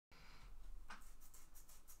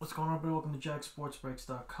What's going on, everybody? Welcome to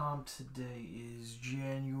JackSportsBreaks.com. Today is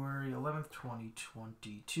January 11th,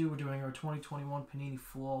 2022. We're doing our 2021 Panini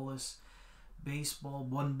Flawless Baseball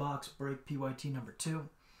One Box Break PYT number 2.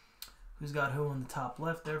 Who's got who in the top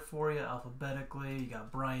left there for you? Alphabetically, you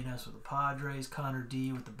got Brian S. with the Padres, Connor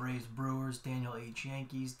D. with the Braves Brewers, Daniel H.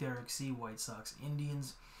 Yankees, Derek C. White Sox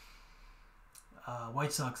Indians.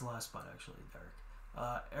 White Sox last spot, actually, Derek.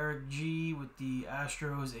 Eric G. with the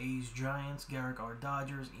Astros, A's, Giants, Garrick R.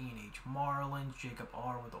 Dodgers, Ian H. Marlins, Jacob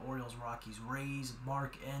R. with the Orioles, Rockies, Rays,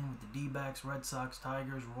 Mark N. with the D-backs, Red Sox,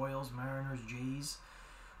 Tigers, Royals, Mariners, Jays,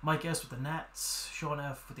 Mike S. with the Nats, Sean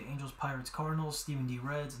F. with the Angels, Pirates, Cardinals, Stephen D.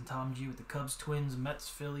 Reds, and Tom G. with the Cubs, Twins, Mets,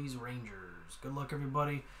 Phillies, Rangers. Good luck,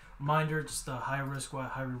 everybody. Reminder, just a high risk,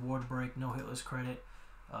 high reward break, no hitless credit.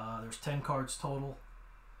 There's 10 cards total.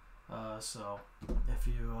 So if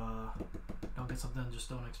you don't get something, just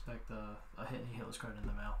don't expect a hit any hitless credit in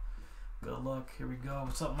the mail. Good luck. Here we go.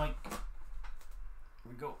 What's up, Mike? Here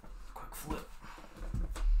we go. Quick flip.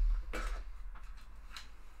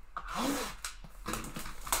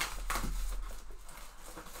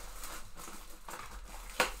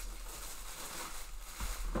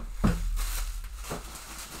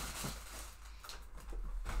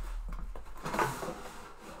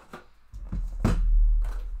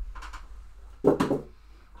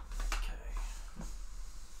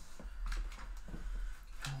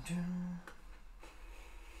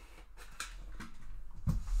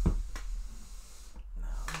 Now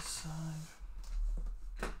this side.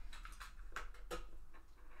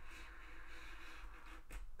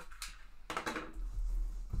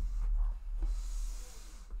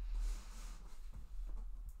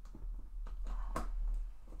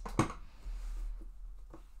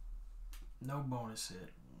 No bonus hit.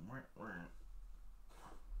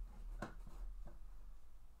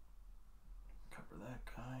 Cover that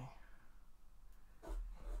guy.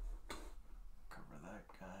 Cover that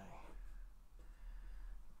guy.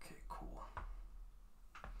 Okay, cool.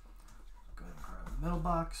 Go ahead and grab the middle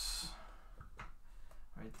box.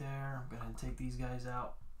 Right there. I'm going to take these guys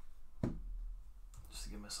out just to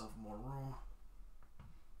give myself more room.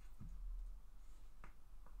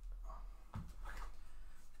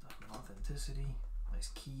 Authenticity.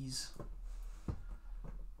 Nice keys.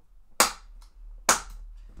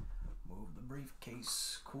 Move the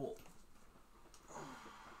briefcase. Cool.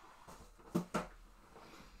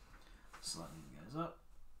 Slide these guys up.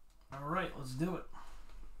 Alright, let's do it.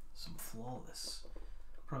 Some flawless.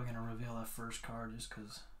 Probably gonna reveal that first card just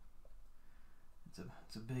because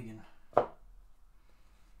it's a big one.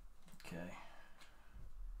 Okay.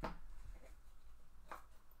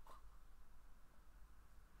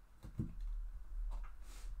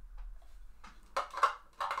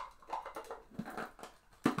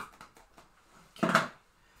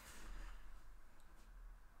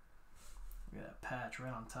 Patch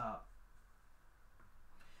right on top.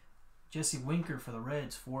 Jesse Winker for the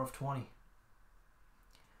Reds, 4 of 20.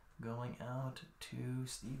 Going out to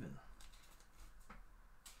Steven.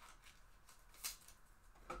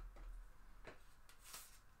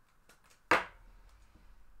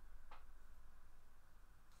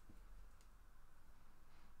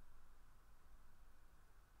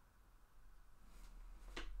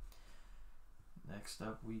 Next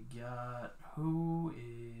up, we got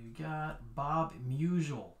Bob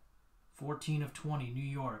Musial, 14 of 20, New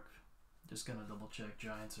York. Just gonna double check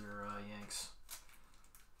Giants or Yanks.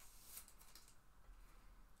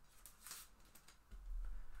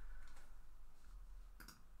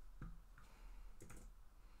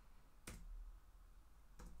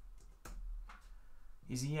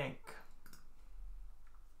 He's a Yank.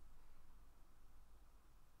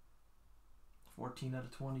 14 out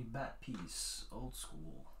of 20, bat piece, old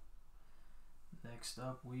school. Next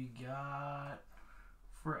up, we got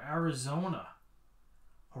for Arizona,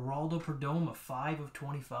 Geraldo Perdomo, 5 of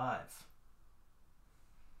 25.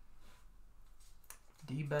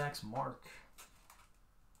 D-backs, Mark.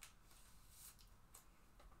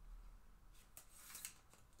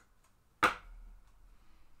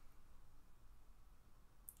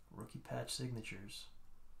 Rookie patch signatures.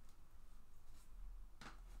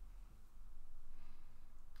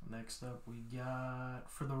 Next up, we got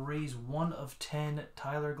for the Rays, 1 of 10,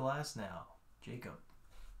 Tyler Glasnow, Jacob.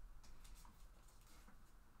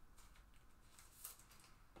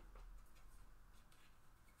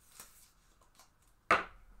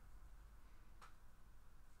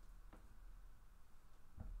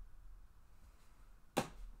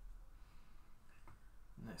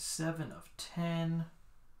 And 7 of 10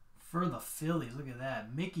 for the Phillies. Look at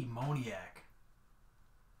that, Mickey Moniak.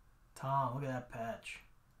 Tom, look at that patch.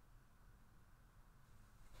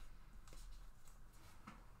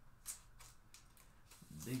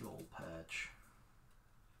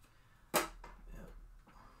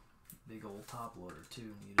 top loader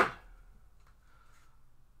too needed.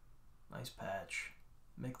 Nice patch.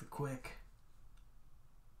 Make the quick.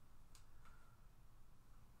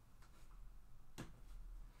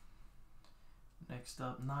 Next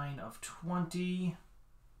up, 9 of 20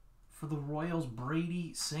 for the Royals,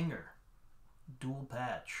 Brady Singer. Dual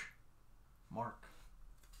patch. Mark.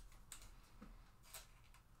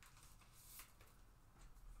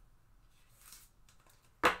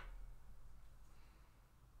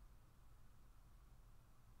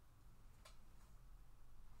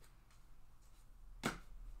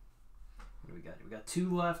 We got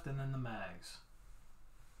 2 left, and then the mags.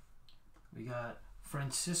 We got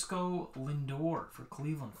Francisco Lindor for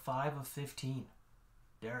Cleveland, 5 of 15.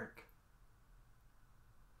 Derek.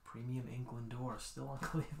 Premium ink Lindor, still on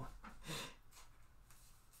Cleveland.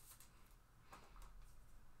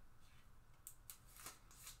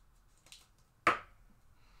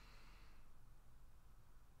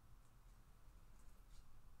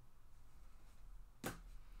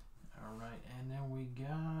 And then we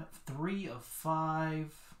got 3 of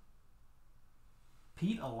 5.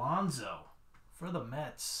 Pete Alonso for the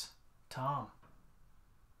Mets. Tom.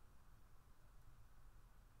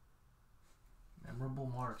 Memorable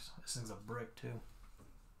marks. This thing's a brick too.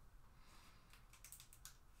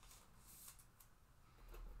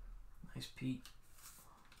 Nice Pete.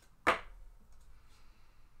 3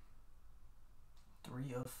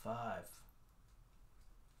 of 5.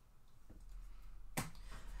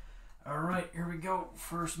 Alright, here we go.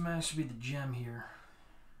 First match should be the gem here.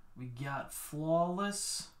 We got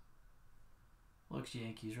Flawless. Looks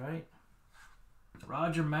Yankees, right?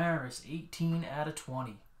 Roger Maris, 18 out of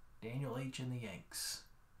 20. Daniel H. and the Yanks.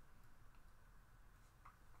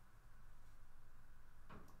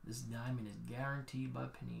 This diamond is guaranteed by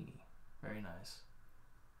Panini. Very nice.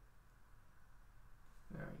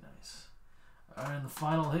 Very nice. Alright, and the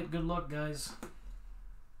final hit. Good luck, guys.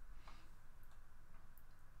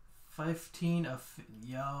 15 of...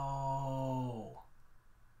 Yo.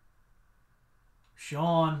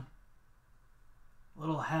 Sean.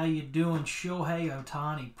 Little how you doing? Shohei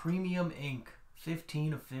Ohtani. Premium ink.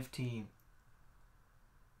 15 of 15.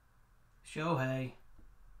 Shohei.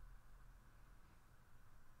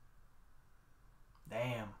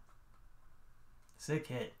 Damn. Sick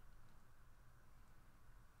hit.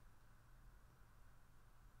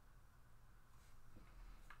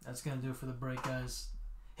 That's going to do it for the break, guys.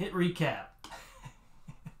 Hit recap.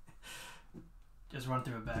 Just run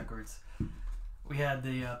through it backwards. We had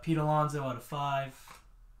the Pete Alonso out of 5.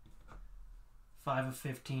 5 of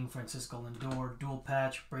 15, Francisco Lindor. Dual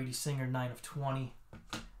patch, Brady Singer, 9 of 20.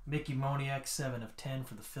 Mickey Moniak, 7 of 10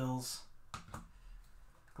 for the Phils.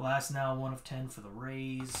 Glasnow, 1 of 10 for the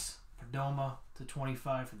Rays. Perdomo to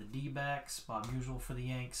 25 for the D-backs. Bob Musial for the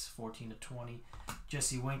Yanks, 14 of 20.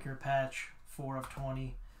 Jesse Winker patch, 4 of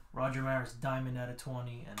 20. Roger Maris diamond out of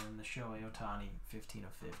 20. And then the Shohei Ohtani, 15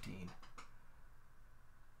 of 15.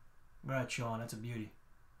 Congrats, Sean. That's a beauty.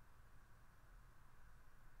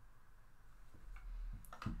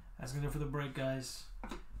 That's going to do it for the break, guys.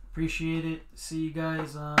 Appreciate it. See you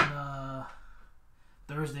guys on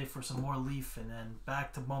Thursday for some more Leaf, and then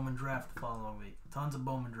back to Bowman Draft the following week. Tons of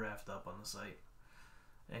Bowman Draft up on the site.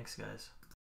 Thanks, guys.